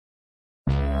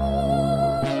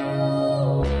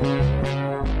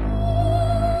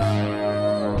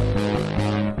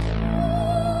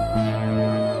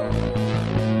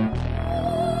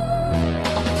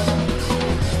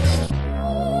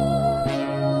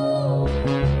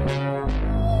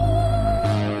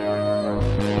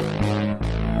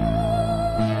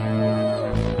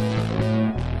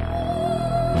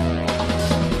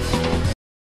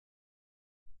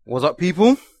What's up,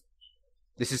 people?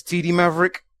 This is TD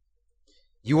Maverick.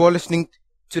 You are listening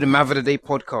to the Mav of the Day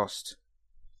podcast.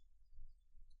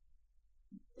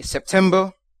 It's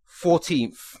September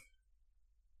 14th.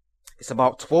 It's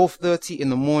about 12:30 in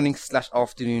the morning /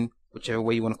 afternoon, whichever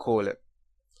way you want to call it.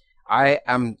 I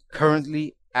am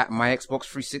currently at my Xbox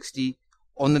 360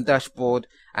 on the dashboard,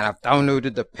 and I've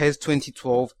downloaded the PES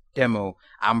 2012 demo.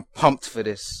 I'm pumped for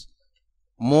this.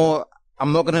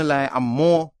 I'm not gonna lie,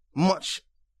 much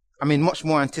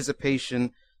more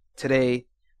anticipation today,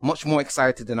 much more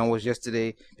excited than I was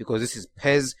yesterday, because this is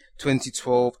PES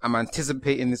 2012. I'm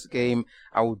anticipating this game.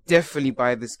 I will definitely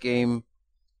buy this game.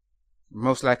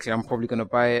 Most likely, I'm probably gonna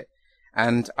buy it,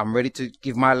 and I'm ready to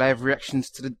give my live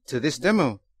reactions to this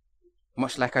demo,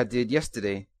 much like I did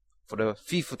yesterday for the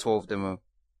FIFA 12 demo.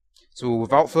 So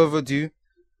without further ado,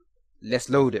 let's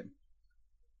load it.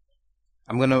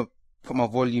 I'm gonna put my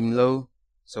volume low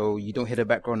so you don't hear the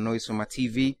background noise from my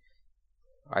TV.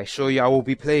 I assure you I will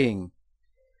be playing.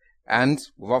 And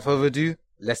without further ado,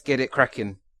 let's get it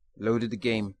cracking. Loaded the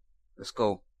game. Let's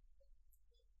go.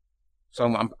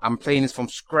 So I'm playing this from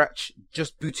scratch,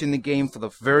 just booting the game for the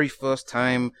very first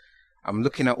time. I'm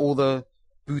looking at all the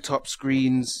boot up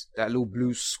screens, that little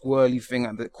blue swirly thing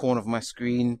at the corner of my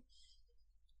screen.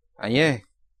 And yeah,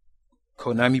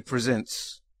 Konami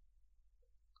presents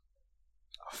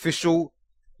official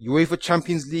UEFA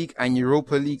Champions League and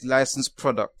Europa League licensed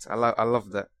product. I love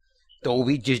that.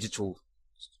 Dolby Digital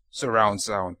surround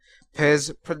sound.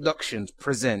 PES Productions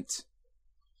present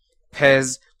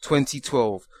PES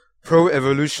 2012 Pro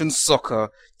Evolution Soccer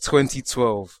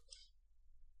 2012.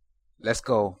 Let's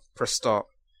go. Press start.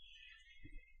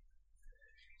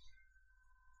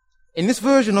 In this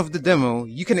version of the demo,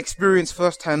 you can experience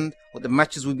firsthand what the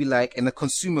matches will be like in the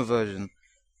consumer version.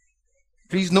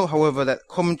 Please note, however, that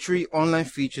commentary, online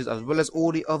features, as well as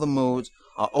all the other modes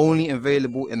are only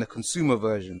available in the consumer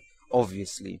version,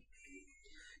 obviously.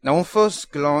 Now, on first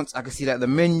glance, I can see that the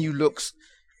menu looks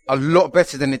a lot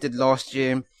better than it did last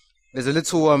year. There's a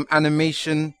little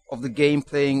animation of the game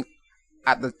playing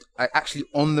actually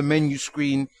on the menu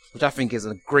screen, which I think is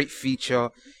a great feature.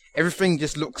 Everything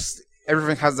has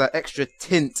that extra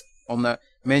tint on the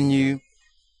menu.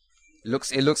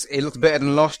 It looks better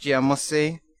than last year, I must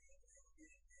say.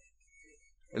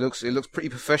 It looks pretty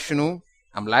professional.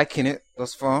 I'm liking it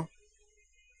thus far.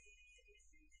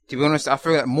 To be honest, I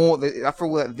feel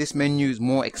that this menu is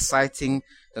more exciting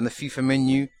than the FIFA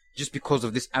menu, just because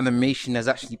of this animation that's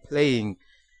actually playing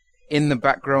in the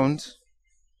background.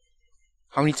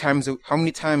 How many times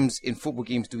in football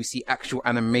games do we see actual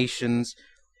animations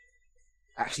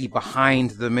actually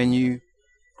behind the menu?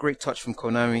 Great touch from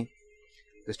Konami.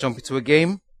 Let's jump into a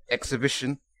game.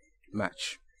 Exhibition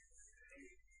match.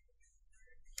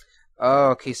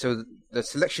 Okay, so the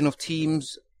selection of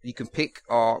teams you can pick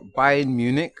are Bayern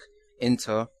Munich,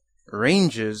 Inter,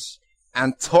 Rangers,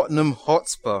 and Tottenham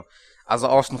Hotspur. As an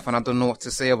Arsenal fan, I don't know what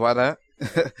to say about that.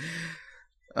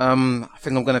 I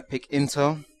think I'm gonna pick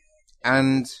Inter,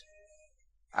 and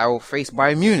I will face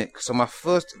Bayern Munich. So my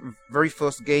very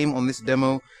first game on this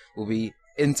demo will be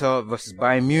Inter versus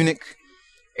Bayern Munich.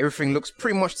 Everything looks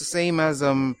pretty much the same as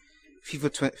PES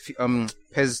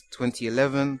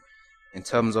 2011 in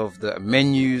terms of the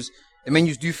menus. The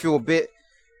menus do feel a bit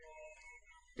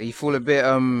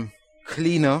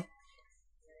cleaner.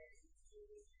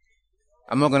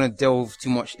 I'm not gonna delve too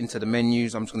much into the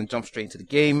menus. I'm just gonna jump straight into the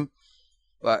game.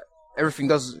 But everything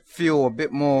does feel a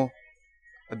bit more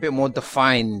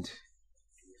defined,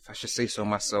 if I should say so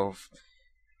myself.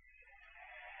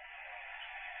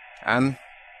 And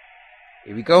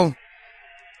here we go.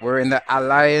 We're in the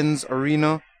Allianz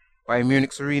Arena, Bayern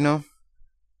Munich's arena,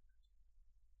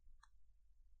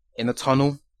 in the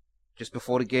tunnel just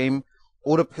before the game.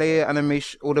 All the player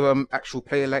animation, all the actual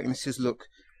player likenesses look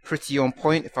pretty on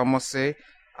point, if I must say.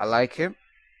 I like it.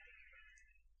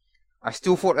 I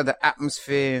still thought that the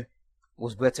atmosphere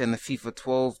was better in the FIFA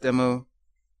 12 demo.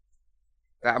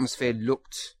 The atmosphere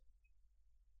looked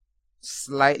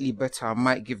slightly better. I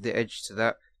might give the edge to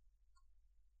that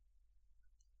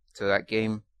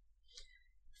game.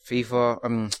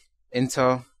 FIFA,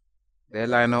 Inter, their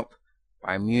lineup.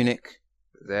 Bayern Munich,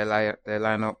 their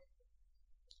lineup.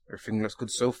 Everything looks good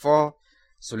so far.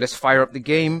 So let's fire up the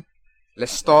game.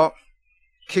 Let's start.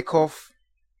 Kick off.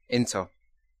 Inter.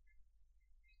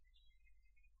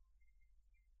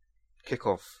 Kick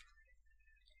off.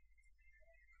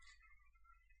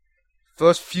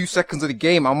 First few seconds of the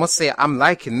game, I must say I'm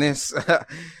liking this. The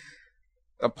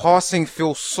passing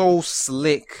feels so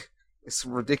slick. It's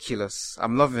ridiculous.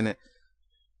 I'm loving it.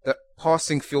 The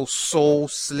passing feels so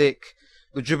slick.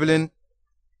 The dribbling.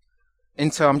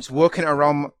 Inter, I'm just working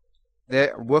around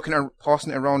They're working and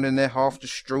passing it around in their half,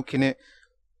 just stroking it.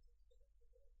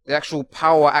 The actual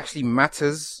power actually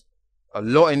matters a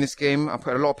lot in this game. I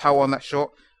put a lot of power on that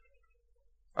shot,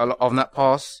 a lot on that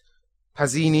pass.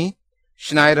 Pazzini,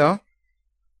 Schneider,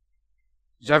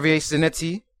 Javier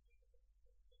Zanetti,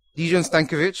 Dejan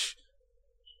Stankovic.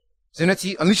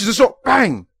 Zanetti unleashes a shot,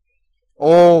 bang!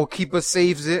 Oh, keeper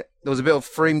saves it. There was a bit of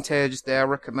frame tear just there. I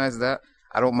recognize that.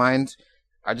 I don't mind.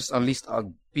 I just unleashed a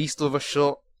beast of a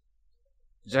shot.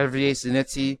 Javier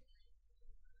Zanetti.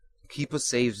 Keeper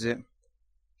saves it.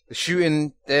 The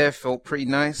shooting there felt pretty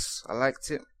nice. I liked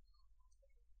it.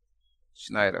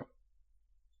 Schneider.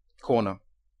 Corner.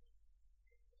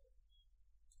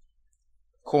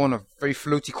 Corner. Very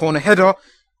floaty corner header.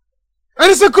 And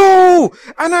it's a goal!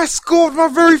 And I scored my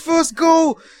very first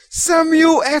goal!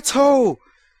 Samuel Eto'o!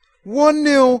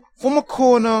 1-0 from a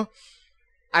corner.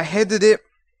 I headed it.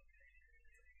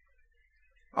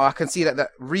 Oh, I can see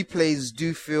that replays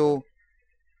do feel...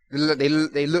 They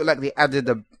look like they added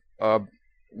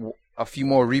a few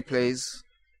more replays,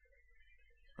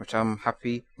 which I'm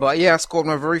happy. But yeah, I scored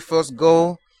my very first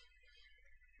goal.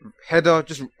 Header,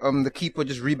 just the keeper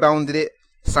just rebounded it.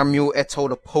 Samuel Eto'o,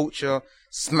 the poacher,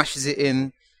 smashes it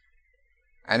in.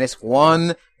 And it's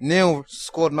 1-0.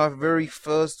 Scored my very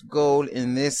first goal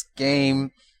in this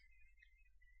game.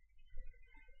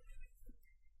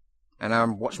 And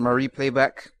I'm watching my replay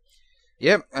back.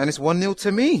 Yep, and it's 1-0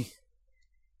 to me.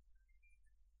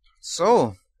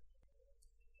 So,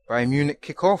 Bayern Munich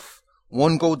kick off.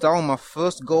 1 goal down, my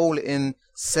first goal in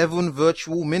 7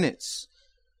 virtual minutes.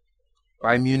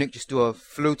 Bayern Munich just do a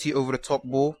floaty over the top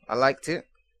ball. I liked it.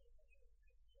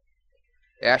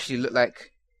 It actually looked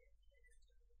like,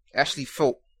 it actually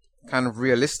felt kind of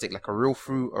realistic, like a real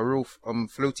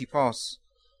floaty pass.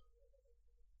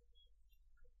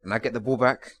 And I get the ball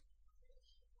back.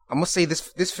 I must say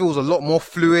this feels a lot more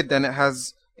fluid than it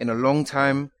has in a long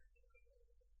time.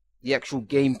 The actual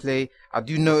gameplay, I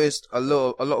do notice a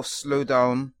lot of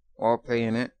slowdown while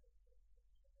playing it.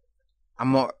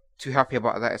 I'm not too happy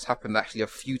about that. It's happened actually a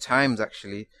few times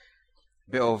actually.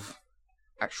 A bit of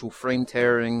actual frame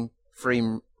tearing,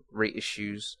 frame rate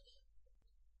issues.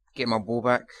 Get my ball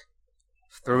back,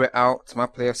 throw it out to my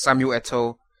player Samuel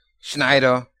Eto'o.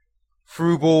 Schneider,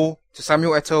 through ball to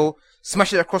Samuel Eto'o,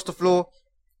 smash it across the floor,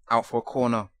 out for a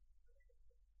corner.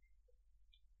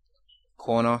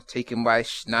 Corner taken by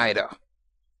Schneider.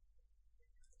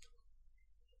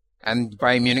 And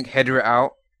Bayern Munich header it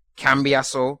out.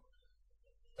 Cambiasso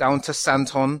down to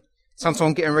Santon.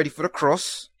 Santon getting ready for the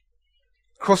cross.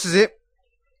 Crosses it.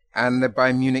 And the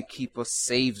Bayern Munich keeper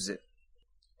saves it.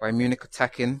 Bayern Munich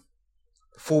attacking.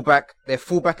 Their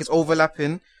fullback is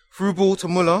overlapping. Through ball to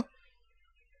Muller.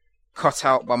 Cut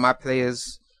out by my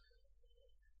players.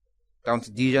 Down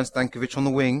to Dejan Stankovic on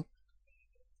the wing.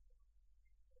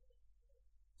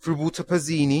 Through ball to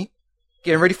Pazzini.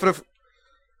 Getting ready for the...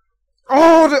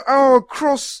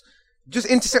 cross. Just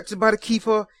intercepted by the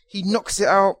keeper. He knocks it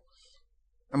out.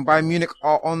 And Bayern Munich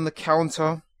are on the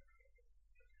counter.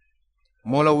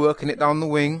 Muller working it down the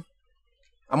wing.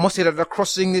 I must say that the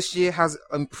crossing this year has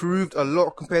improved a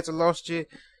lot compared to last year.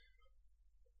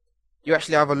 You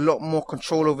actually have a lot more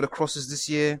control over the crosses this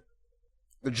year.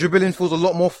 The dribbling feels a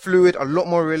lot more fluid, a lot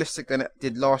more realistic than it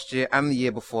did last year and the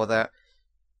year before that.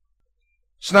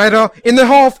 Schneider in the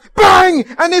half, bang!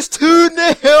 And it's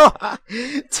 2-0!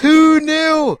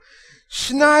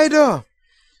 2-0!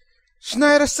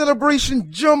 Schneider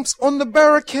celebration jumps on the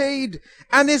barricade,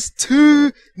 and it's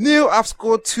 2-0. I've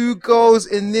scored 2 goals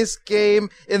in this game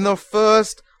in the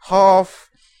first half.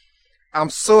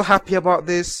 I'm so happy about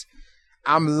this.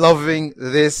 I'm loving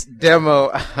this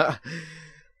demo.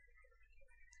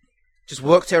 Just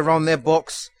worked it around their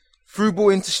box. Through ball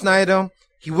into Schneider.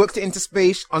 He worked it into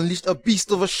space, unleashed a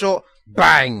beast of a shot.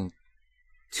 Bang!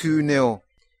 2-0.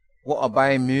 What are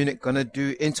Bayern Munich gonna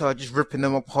do? Inter are just ripping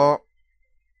them apart.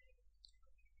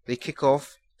 They kick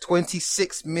off.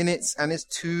 26 minutes and it's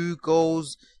 2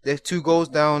 goals. They're 2 goals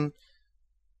down.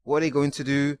 What are they going to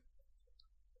do?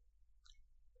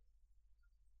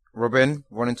 Robin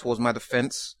running towards my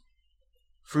defense.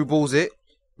 Through balls it.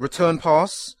 Return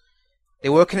pass.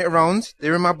 They're working it around.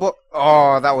 They're in my box.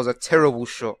 Oh, that was a terrible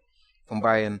shot from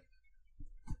Bayern.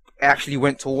 It actually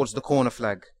went towards the corner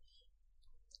flag.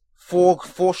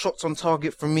 Four shots on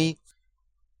target from me.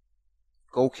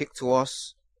 Goal kick to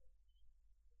us.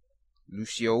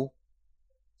 Lucio.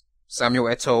 Samuel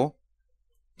Eto'o.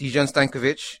 Dejan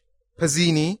Stankovic.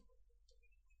 Pazzini.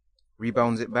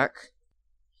 Rebounds it back.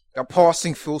 That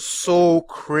passing feels so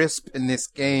crisp in this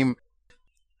game.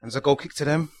 And there's a goal kick to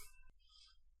them.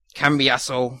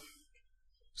 Cambiasso.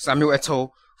 Samuel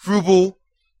Eto'o. Through ball.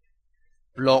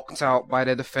 Blocked out by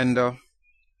the defender.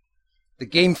 The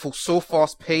game feels so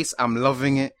fast-paced. I'm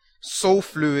loving it. So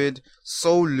fluid.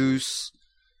 So loose.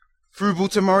 Through ball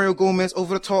to Mario Gomez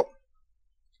over the top.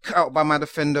 Cut out by my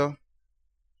defender.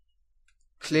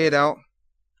 Cleared out.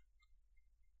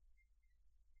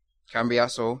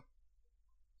 Cambiasso.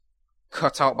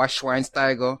 Cut out by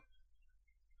Schweinsteiger.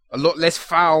 A lot less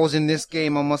fouls in this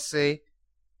game, I must say.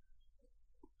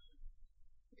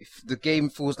 If the game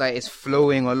feels like it's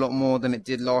flowing a lot more than it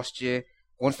did last year.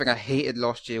 One thing I hated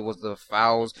last year was the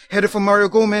fouls. Header from Mario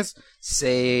Gomez.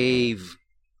 Save.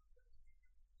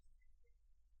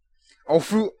 Oh,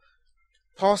 through.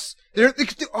 Pass.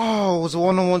 Oh, it was a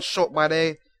one-on-one shot by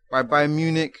Bayern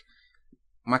Munich.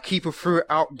 My keeper threw it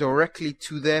out directly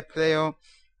to their player,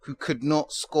 who could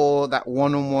not score that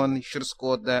one-on-one. He should have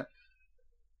scored that.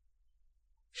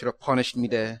 Should have punished me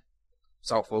there.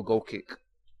 South for a goal kick.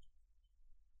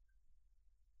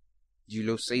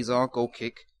 Julio Cesar, goal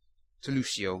kick to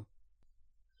Lucio.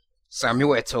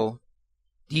 Samuel Eto'o.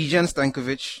 Dejan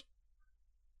Stankovic.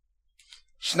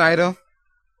 Schneider.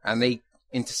 And they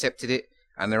intercepted it.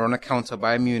 And they're on a counter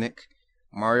by Munich.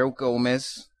 Mario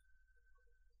Gomez.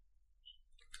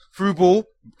 Through ball.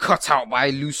 Cut out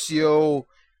by Lucio.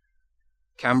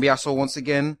 Cambiasso once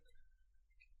again.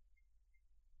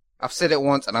 I've said it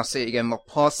once and I'll say it again. The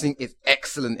passing is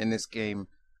excellent in this game.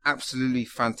 Absolutely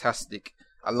fantastic.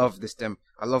 I love this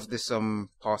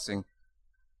passing.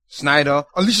 Schneider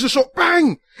unleashes a shot.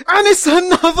 Bang! And it's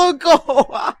another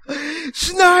goal!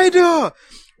 Schneider!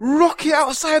 Rocket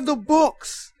outside the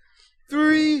box.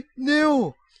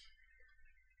 3-0.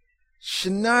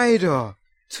 Schneider.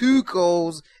 2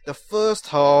 goals. The first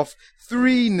half.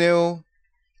 3-0.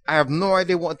 I have no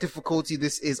idea what difficulty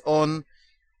this is on.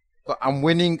 But I'm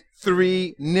winning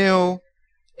 3-0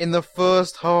 in the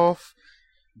first half.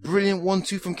 Brilliant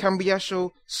 1-2 from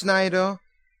Cambiasso. Schneider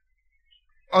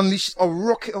unleashed a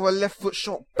rocket of a left foot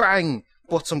shot. Bang!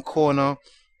 Bottom corner.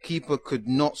 Keeper could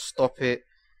not stop it.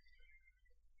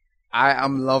 I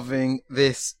am loving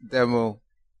this demo.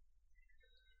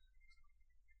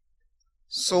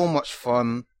 So much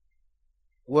fun.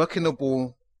 Working the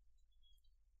ball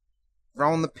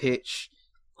round the pitch.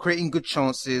 Creating good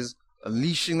chances.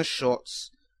 Unleashing the shots.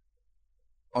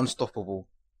 Unstoppable.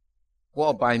 What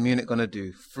are Bayern Munich going to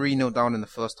do? 3-0 down in the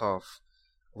first half.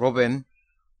 Robin.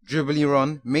 Dribbly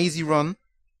run. Mazy run.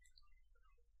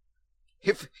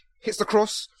 Hits the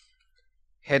cross.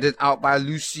 Headed out by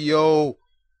Lucio.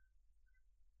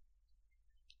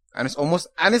 And it's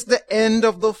the end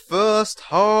of the first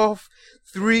half.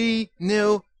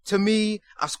 3-0 to me.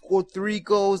 I scored 3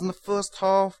 goals in the first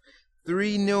half.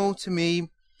 3-0 to me.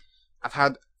 I've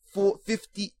had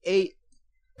 58%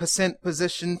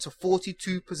 possession to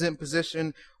 42%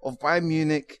 possession of Bayern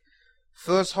Munich.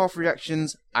 First half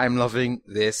reactions. I'm loving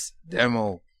this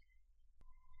demo.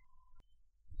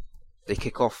 They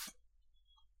kick off.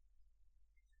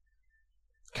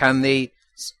 Can they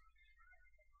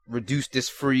reduce this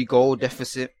 3-goal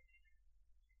deficit?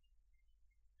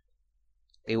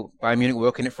 Bayern Munich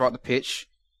working it throughout the pitch.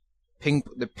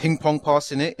 The ping pong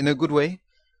passing it in a good way.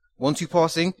 1-2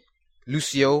 passing.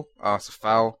 Lucio. It's a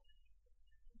foul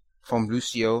from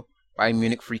Lucio. Bayern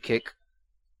Munich free kick.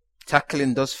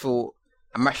 Tackling does feel...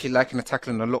 I'm actually liking the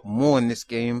tackling a lot more in this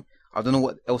game. I don't know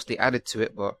what else they added to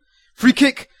it, but... Free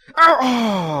kick!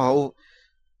 Oh!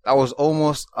 That was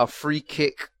almost a free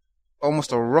kick.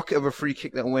 Almost a rocket of a free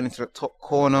kick that went into the top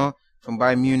corner from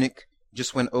Bayern Munich.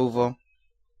 Just went over.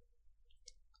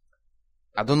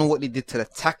 I don't know what they did to the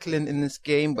tackling in this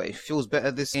game, but it feels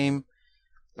better this game.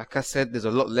 Like I said, there's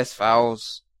a lot less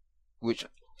fouls, which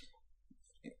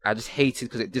I just hated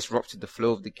because it disrupted the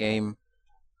flow of the game.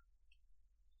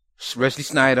 Wesley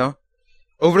Sneijder.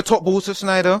 Over the top ball to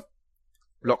Sneijder.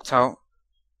 Blocked out.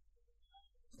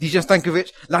 Dejan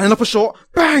Stankovic lining up a shot.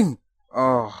 Bang!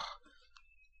 Oh,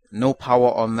 no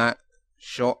power on that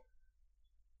shot.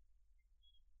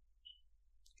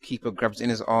 Keeper grabs it in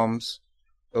his arms.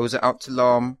 Throws it out to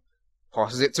Lahm.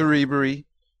 Passes it to Ribery.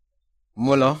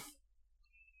 Muller.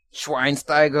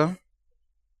 Schweinsteiger.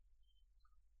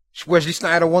 Wesley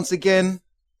Sneijder once again.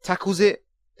 Tackles it.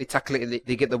 They tackle it.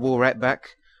 They get the ball right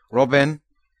back. Robin.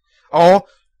 Oh.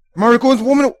 Mario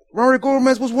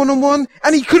Gomez was one-on-one.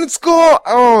 And he couldn't score.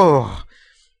 Oh.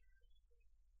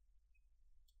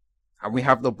 And we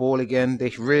have the ball again.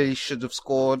 They really should have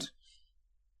scored.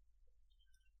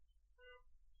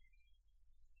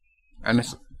 And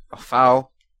it's a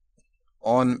foul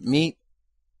on me.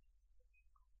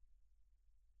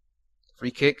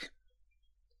 Free kick.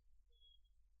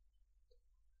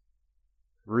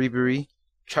 Ribery.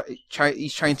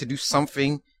 He's trying to do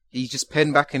something. He's just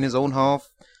penned back in his own half.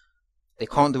 They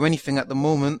can't do anything at the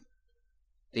moment.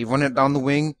 They run it down the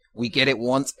wing. We get it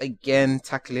once again.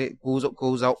 Tackle it. Balls up,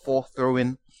 goes out for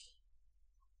throw-in.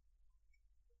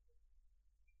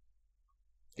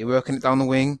 They're working it down the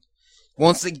wing.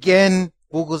 Once again,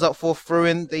 ball goes out for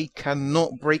throw-in. They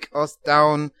cannot break us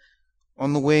down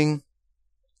on the wing.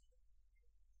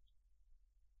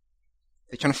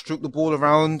 They're trying to stroke the ball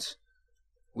around.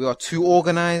 We are too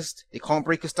organized. They can't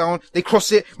break us down. They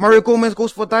cross it. Mario Gomez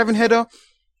goes for a diving header.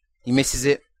 He misses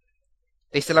it.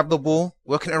 They still have the ball.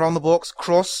 Working it around the box.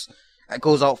 Cross. That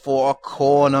goes out for a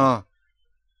corner.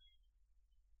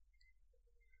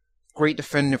 Great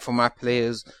defending from my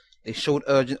players. They showed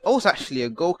urgency. Oh, it's actually a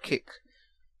goal kick.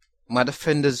 My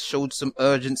defenders showed some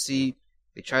urgency.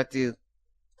 They tried to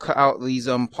cut out these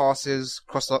passes.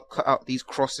 Cut out these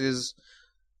crosses.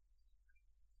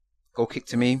 Goal kick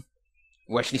to me.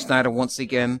 Wesley Sneijder once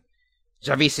again.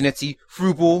 Javier Zanetti,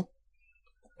 through ball.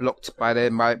 Blocked by the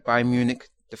Bayern Munich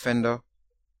defender.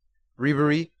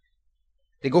 Ribery.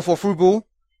 They go for a through ball.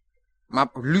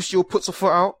 Lucio puts a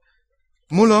foot out.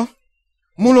 Muller,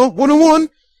 1-on-1.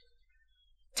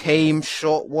 Tame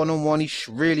shot, 1-on-1.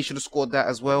 He really should have scored that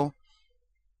as well.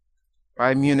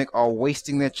 Bayern Munich are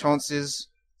wasting their chances.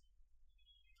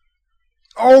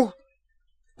 Oh!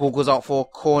 Ball goes out for a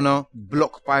corner.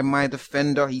 Blocked by my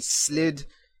defender. He slid.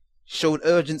 Showed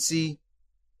urgency.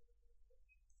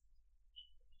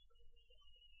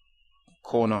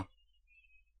 Corner.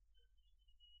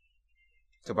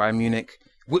 To Bayern Munich.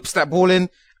 Whips that ball in.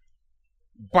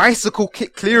 Bicycle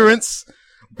kick clearance.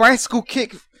 Bicycle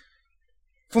kick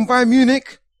from Bayern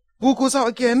Munich. Ball goes out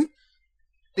again.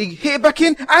 They hit it back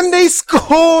in. And they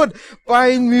scored!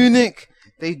 Bayern Munich.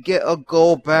 They get a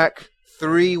goal back.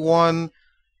 3-1.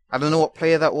 I don't know what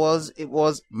player that was. It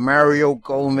was Mario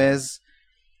Gomez.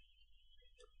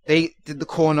 They did the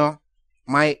corner.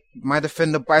 My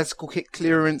defender bicycle kick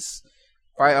clearance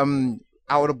by out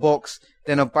of the box.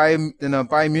 Then a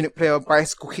Bayern Munich player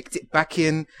bicycle kicked it back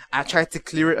in. I tried to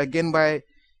clear it again by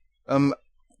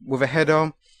with a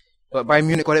header, but Bayern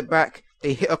Munich got it back.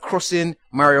 They hit a cross in.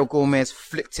 Mario Gomez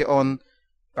flicked it on,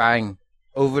 bang,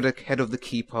 over the head of the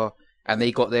keeper, and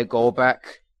they got their goal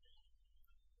back.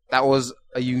 That was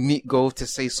a unique goal, to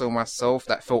say so myself.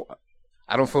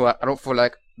 I don't feel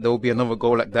like there will be another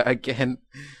goal like that again.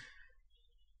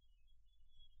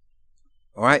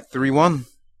 All right, 3-1.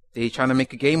 They're trying to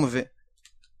make a game of it.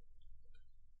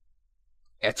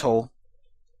 Eto'o,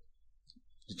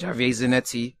 Javier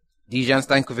Zanetti, Dejan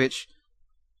Stankovic,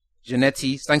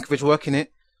 Zanetti, Stankovic working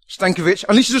it. Stankovic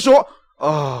unleashes a shot.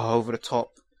 Oh, over the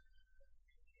top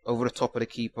of the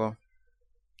keeper.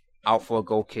 Out for a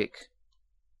goal kick.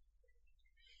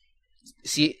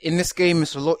 See, in this game,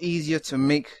 it's a lot easier to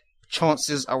make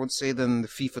chances, I would say, than the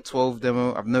FIFA 12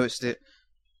 demo. I've noticed it.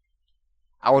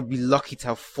 I would be lucky to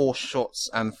have 4 shots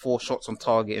and 4 shots on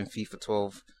target in FIFA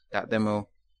 12, that demo,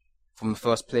 from the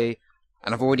first play.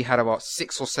 And I've already had about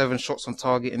 6 or 7 shots on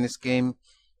target in this game.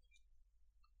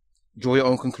 Draw your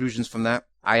own conclusions from that.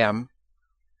 I am.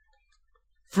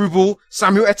 Through ball,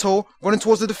 Samuel Eto'o running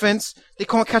towards the defense. They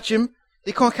can't catch him.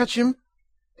 They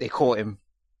caught him.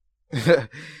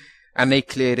 And they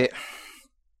cleared it.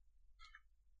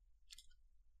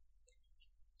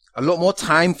 A lot more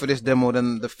time for this demo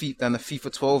than the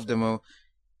FIFA 12 demo.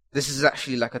 This is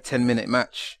actually like a 10-minute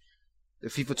match. The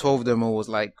FIFA 12 demo was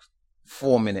like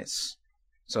 4 minutes.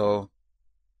 So,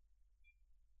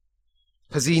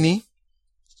 Pazzini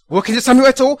working to Samuel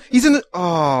Eto'o. He's in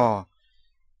the...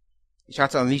 He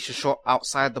tried to unleash a shot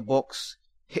outside the box.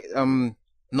 Hit,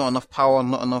 not enough power,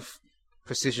 not enough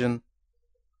precision.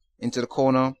 Into the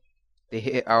corner. They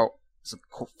hit it out. It's a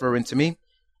throw in to me.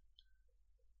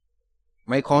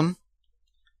 Macon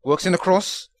works in the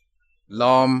cross.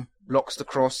 Lahm blocks the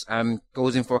cross and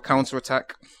goes in for a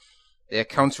counter-attack. They're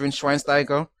countering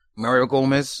Schweinsteiger. Mario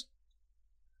Gomez.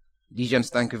 Dejan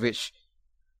Stankovic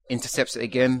intercepts it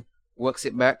again. Works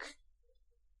it back.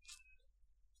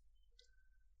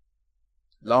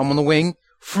 Lahm on the wing.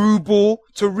 Through ball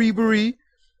to Ribery.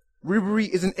 Ribery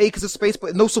is in acres of space,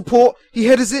 but no support. He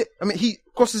headers it. He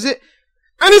crosses it.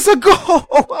 And it's a goal!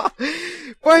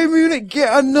 Bayern Munich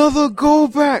get another goal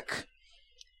back.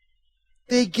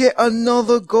 They get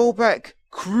another goal back.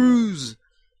 Cruz.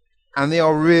 And they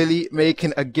are really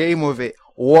making a game of it.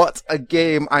 What a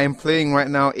game I am playing right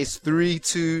now. It's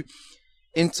 3-2.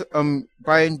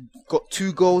 Bayern got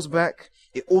 2 goals back.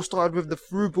 It all started with the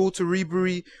through ball to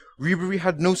Ribery. Ribery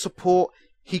had no support.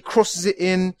 He crosses it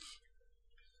in.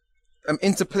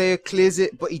 Interplayer clears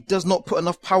it, but he does not put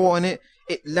enough power on it.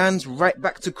 It lands right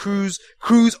back to Cruz.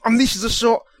 Cruz unleashes a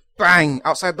shot. Bang!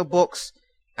 Outside the box.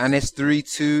 And it's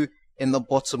 3-2 in the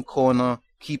bottom corner.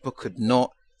 Keeper could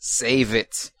not Save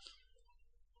it.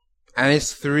 And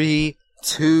it's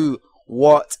 3-2.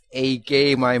 What a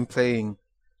game I'm playing.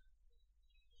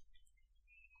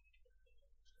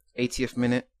 80th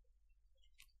minute.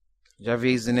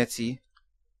 Javier Zanetti.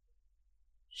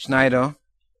 Schneider.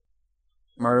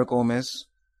 Mario Gomez.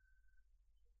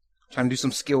 Trying to do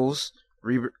some skills.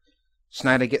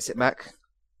 Schneider gets it back.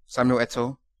 Samuel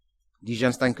Eto'o.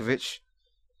 Dejan Stankovic.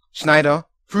 Schneider.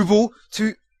 Through ball.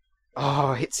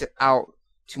 Hits it out.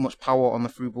 Too much power on the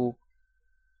through ball.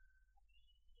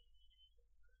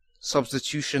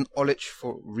 Substitution Olic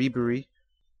for Ribery.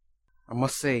 I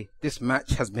must say, this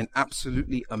match has been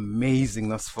absolutely amazing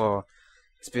thus far.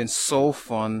 It's been so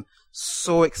fun,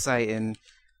 so exciting.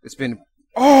 It's been,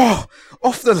 off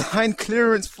the line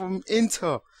clearance from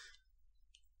Inter.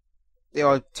 They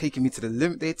are taking me to the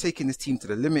limit. They're taking this team to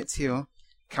the limits here.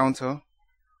 Counter.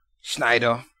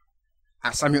 Schneider.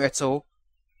 At Samuel Eto'o.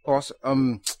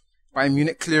 Bayern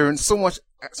Munich clearance. So much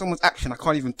action. I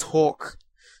can't even talk.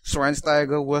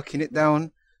 Schweinsteiger working it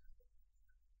down.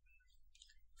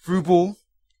 Through ball.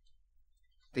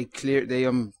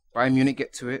 Bayern Munich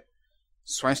get to it.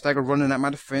 Schweinsteiger running at my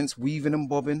defense, weaving and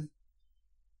bobbing.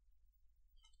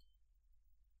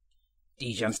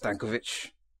 Dejan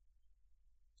Stankovic.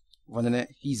 Running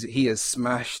it. He is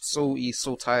smashed. He's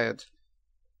so tired.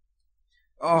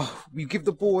 We give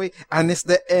the boy, and it's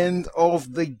the end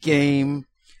of the game.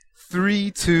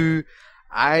 3-2.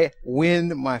 I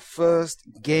win my first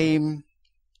game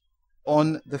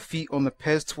on the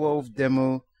PES 12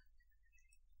 demo.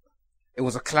 It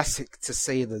was a classic, to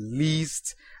say the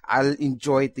least. I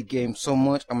enjoyed the game so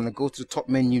much. I'm going to go to the top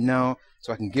menu now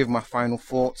so I can give my final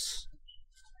thoughts.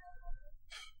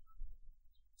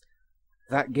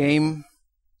 That game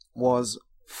was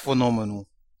phenomenal.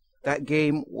 That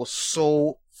game was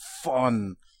so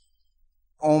fun.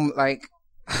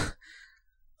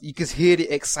 You could hear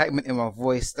the excitement in my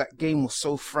voice. That game was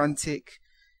so frantic.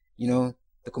 The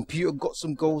computer got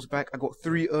some goals back. I got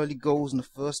 3 early goals in the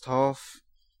first half.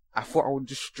 I thought I would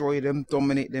destroy them,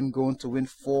 dominate them, going to win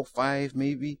 4-5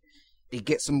 maybe. They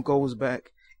get some goals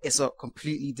back. It's a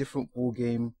completely different ball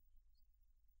game.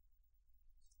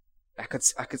 I could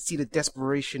see the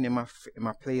desperation in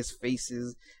my players'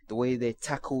 faces, the way they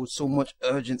tackled, so much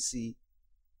urgency.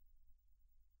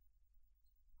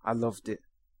 I loved it.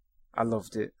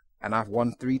 And I've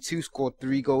won 3-2, scored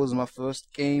 3 goals in my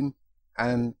first game,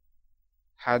 and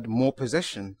had more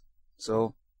possession.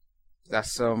 So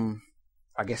that's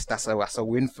I guess that's a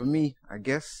win for me, I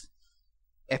guess.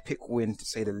 Epic win, to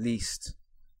say the least.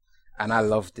 And I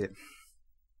loved it.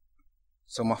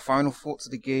 So my final thoughts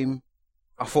of the game,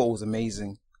 I thought it was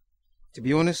amazing. To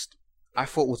be honest, I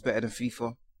thought it was better than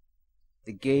FIFA.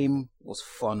 The game was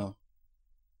funner.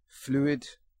 Fluid.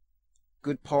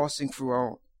 Good passing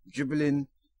throughout. Dribbling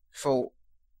felt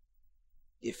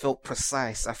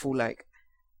precise. I feel like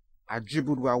I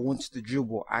dribbled where I wanted to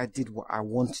dribble. I did what I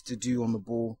wanted to do on the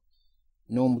ball.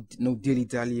 No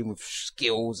dilly-dallying with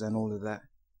skills and all of that.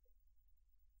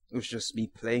 It was just me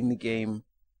playing the game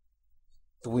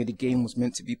the way the game was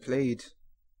meant to be played.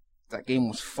 That game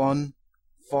was fun,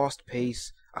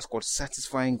 fast-paced. I scored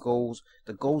satisfying goals.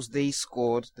 The goals they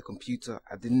scored, the computer,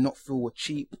 I did not feel were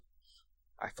cheap.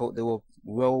 I thought they were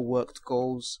well-worked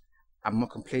goals. I'm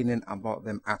not complaining about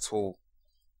them at all.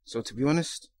 So to be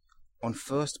honest, on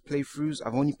first playthroughs,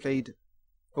 I've only played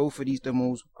both of these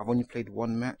demos. I've only played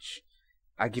 1 match.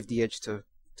 I give the edge to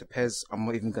PES. I'm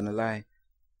not even gonna lie.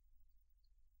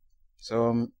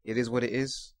 So it is what it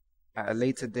is. At a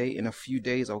later date, in a few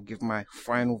days, I'll give my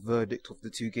final verdict of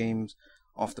the 2 games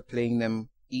after playing them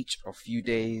each a few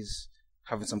days,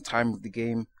 having some time with the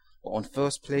game. But on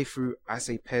first playthrough, I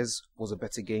say PES was a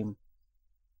better game.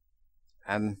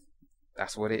 And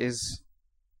that's what it is.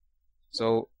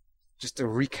 So just to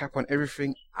recap on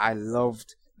everything, I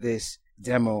loved this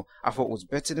demo. I thought it was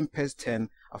better than PES 10.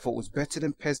 I thought it was better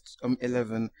than PES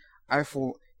 11. I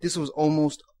thought this was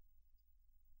almost,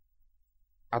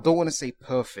 I don't want to say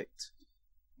perfect,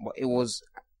 but it was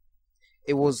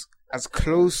as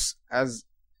close as,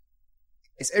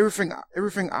 it's everything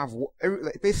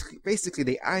basically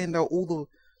they ironed out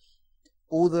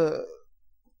all the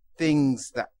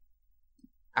things that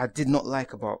I did not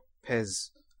like about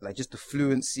PES, like just the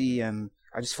fluency, and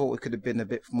I just thought it could have been a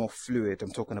bit more fluid.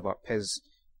 I'm talking about PES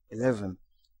 11.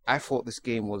 I thought this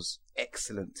game was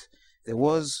excellent. There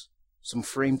was some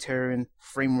frame tearing,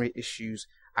 frame rate issues.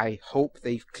 I hope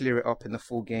they clear it up in the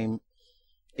full game.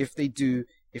 If they do,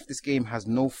 if this game has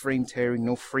no frame tearing,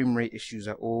 no frame rate issues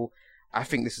at all, I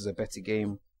think this is a better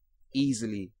game,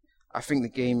 easily. I think the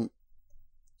game,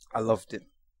 I loved it.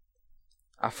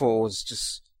 I thought it was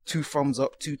just 2 thumbs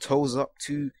up, 2 toes up,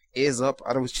 2 ears up.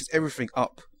 I was just everything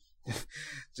up.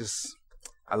 Just,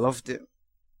 I loved it.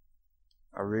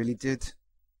 I really did.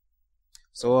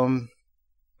 So I'm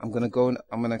gonna go and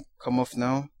I'm gonna come off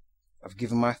now. I've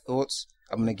given my thoughts.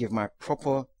 I'm gonna give my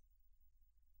proper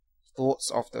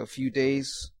thoughts after a few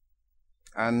days.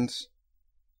 And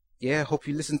yeah, hope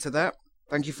you listen to that.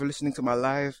 Thank you for listening to my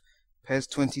live PES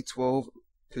 2012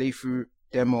 playthrough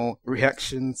demo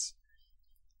reactions.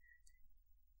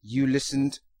 You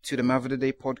listened to the Mav of the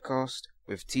Day podcast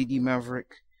with TD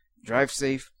Maverick. Drive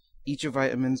safe, eat your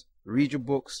vitamins, read your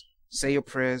books, say your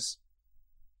prayers.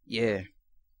 Yeah,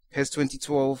 PES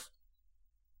 2012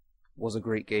 was a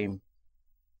great game.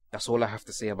 That's all I have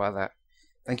to say about that.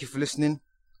 Thank you for listening.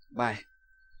 Bye.